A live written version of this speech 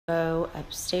Go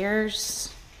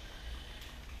upstairs.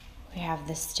 We have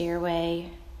the stairway,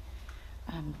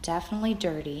 definitely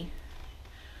dirty,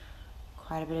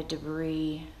 quite a bit of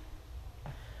debris.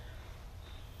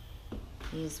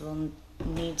 These will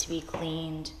need to be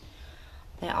cleaned.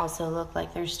 They also look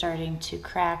like they're starting to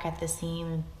crack at the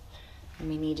seam and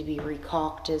may need to be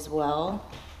recaulked as well.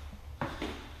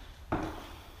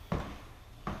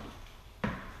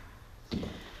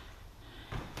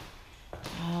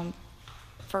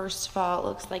 First of all, it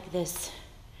looks like this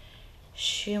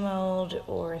shoe mold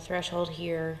or threshold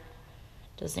here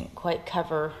doesn't quite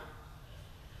cover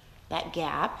that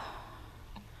gap.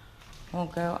 We'll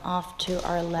go off to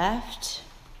our left.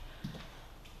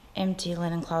 Empty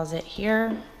linen closet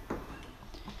here.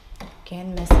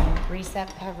 Again, missing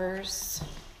recep covers.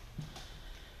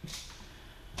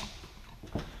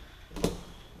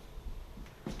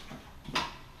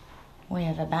 We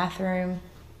have a bathroom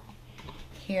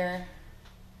here.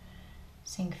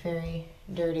 Sink very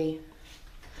dirty.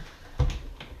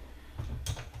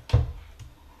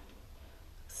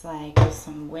 Looks like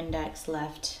some Windex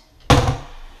left.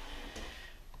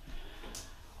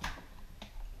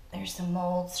 There's some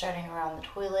mold starting around the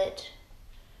toilet.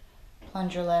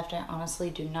 Plunger left. I honestly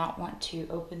do not want to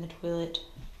open the toilet.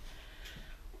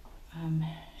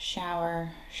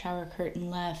 Shower curtain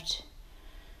left.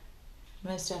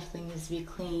 Most definitely needs to be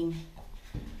clean.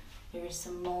 There's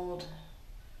some mold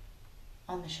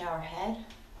on the shower head.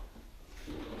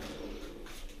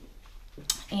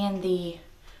 And the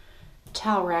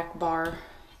towel rack bar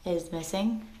is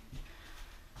missing.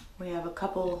 We have a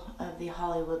couple of the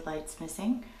Hollywood lights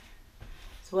missing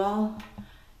as well.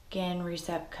 Again,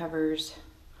 recep covers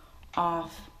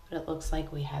off, but it looks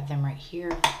like we have them right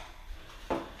here.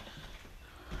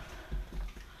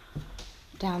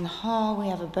 Down the hall, we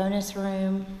have a bonus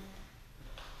room.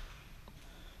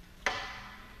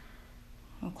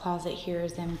 The closet here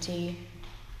is empty.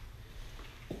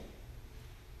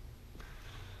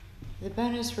 The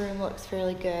bonus room looks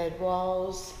fairly good.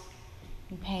 Walls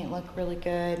and paint look really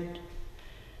good.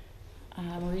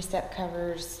 Recep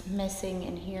covers missing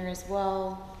in here as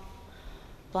well.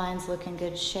 Blinds look in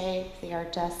good shape. They are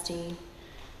dusty.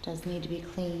 Does need to be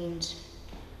cleaned.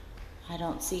 I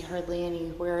don't see hardly any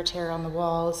wear or tear on the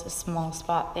walls. A small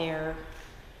spot there.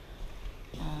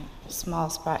 Small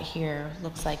spot here.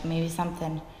 Looks like maybe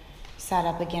something sat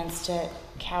up against it.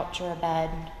 Couch or a bed.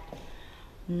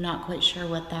 Not quite sure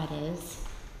what that is.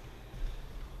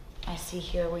 I see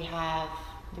here we have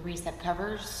the recep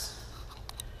covers.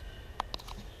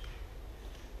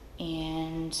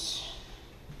 And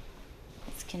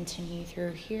let's continue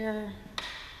through here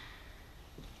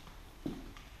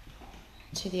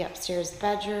to the upstairs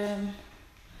bedroom.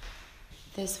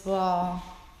 This wall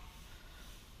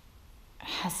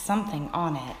has something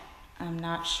on it. I'm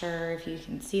not sure if you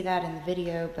can see that in the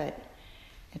video, but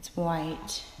it's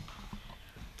white.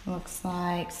 Looks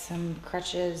like some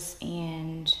crutches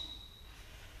and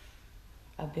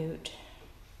a boot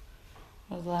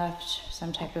was left,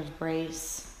 some type of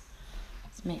brace.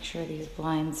 Let's make sure these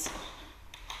blinds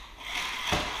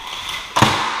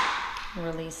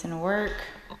release and work.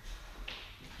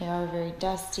 They are very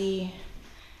dusty.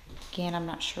 Again, I'm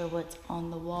not sure what's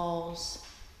on the walls.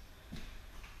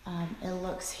 It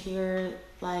looks here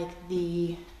like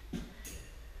the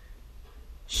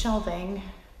shelving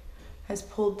has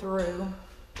pulled through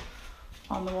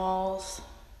on the walls,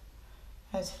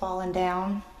 has fallen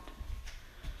down.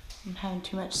 I'm having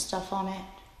too much stuff on it,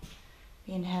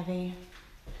 being heavy.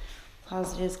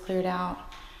 Closet is cleared out.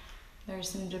 There's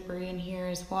some debris in here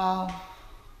as well.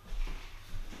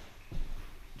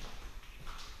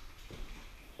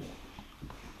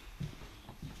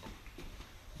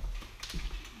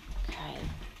 Okay,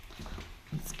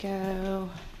 let's go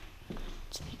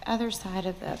to the other side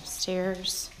of the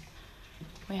upstairs.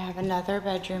 We have another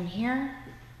bedroom here.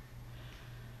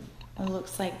 It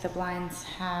looks like the blinds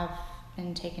have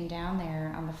been taken down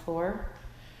there on the floor.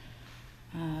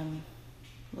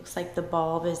 Looks like the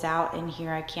bulb is out in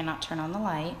here. I cannot turn on the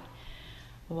light.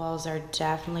 The walls are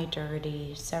definitely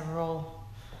dirty. Several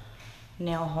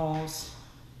nail holes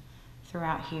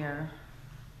throughout here.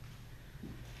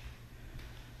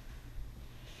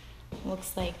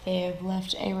 Looks like they have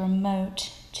left a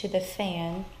remote to the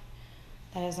fan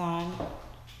that is on.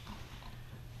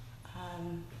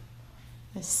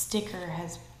 The sticker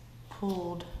has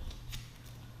pulled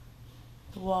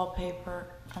the wallpaper,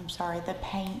 the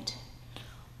paint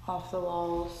off the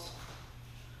walls.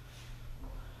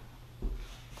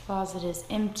 Closet is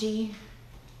empty.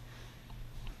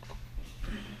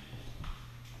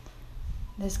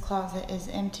 This closet is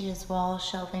empty as well.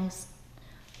 Shelving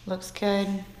looks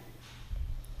good.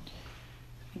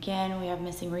 Again, we have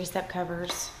missing recep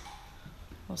covers.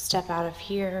 We'll step out of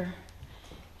here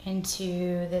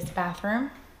into this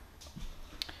bathroom.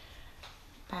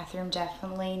 Bathroom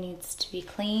definitely needs to be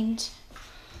cleaned.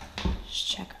 Just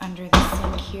check under the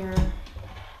sink here.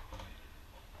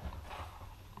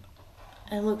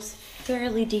 It looks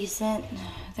fairly decent.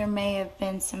 There may have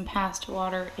been some past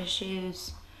water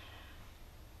issues.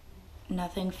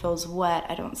 Nothing feels wet.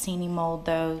 I don't see any mold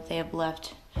though. They have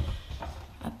left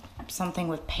something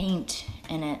with paint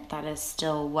in it that is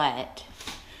still wet.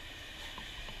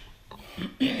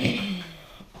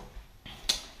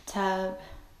 Tub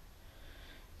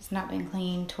has not been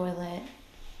cleaned. Toilet,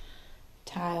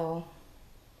 tile.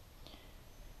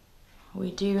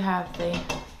 We do have the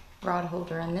rod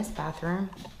holder in this bathroom.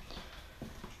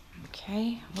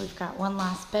 Okay, we've got one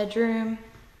last bedroom.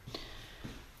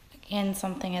 Again,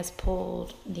 something has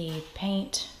pulled the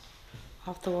paint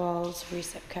off the walls,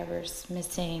 recep covers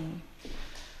missing.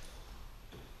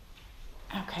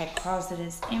 Okay, closet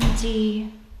is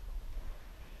empty.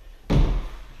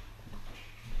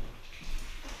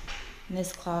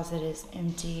 This closet is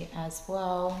empty as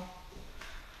well.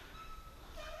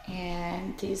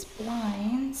 And these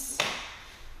blinds,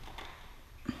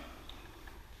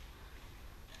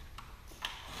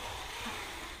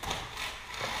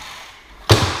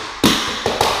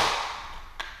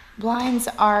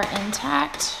 are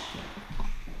intact.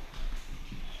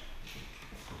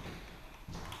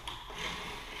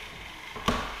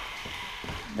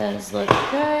 Those look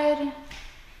good. All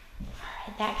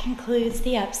right, that concludes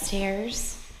the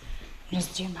upstairs. I'm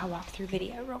just doing my walkthrough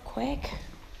video real quick.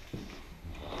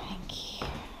 Thank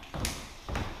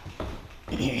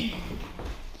you.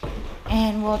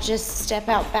 And we'll just step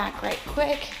out back right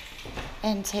quick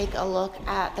and take a look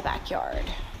at the backyard.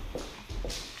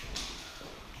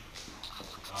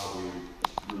 I'll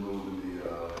be removing the,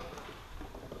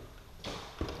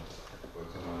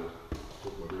 what's on it,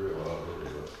 took my grill out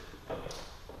already,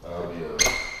 but I'll be,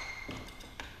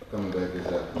 coming back this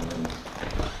afternoon.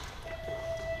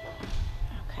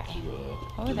 Okay.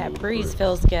 Oh, that breeze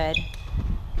feels good.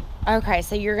 Okay,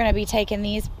 so you're gonna be taking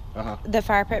these, the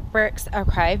fire pit bricks,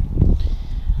 okay.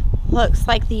 Looks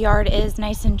like the yard is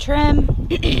nice and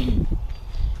trim.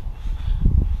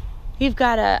 You've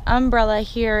got an umbrella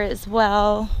here as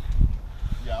well.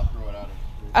 Yeah, I'll throw it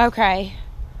out. Okay.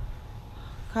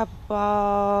 Couple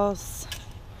balls.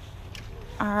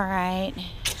 All right.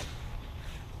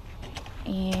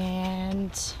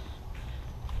 And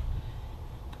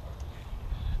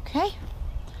okay.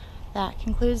 That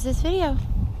concludes this video.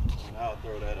 And I'll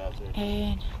throw that out there.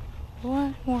 And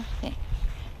one more thing.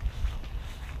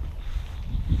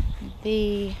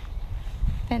 The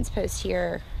fence post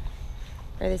here,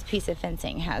 or this piece of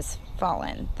fencing, has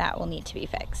fallen. That will need to be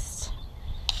fixed.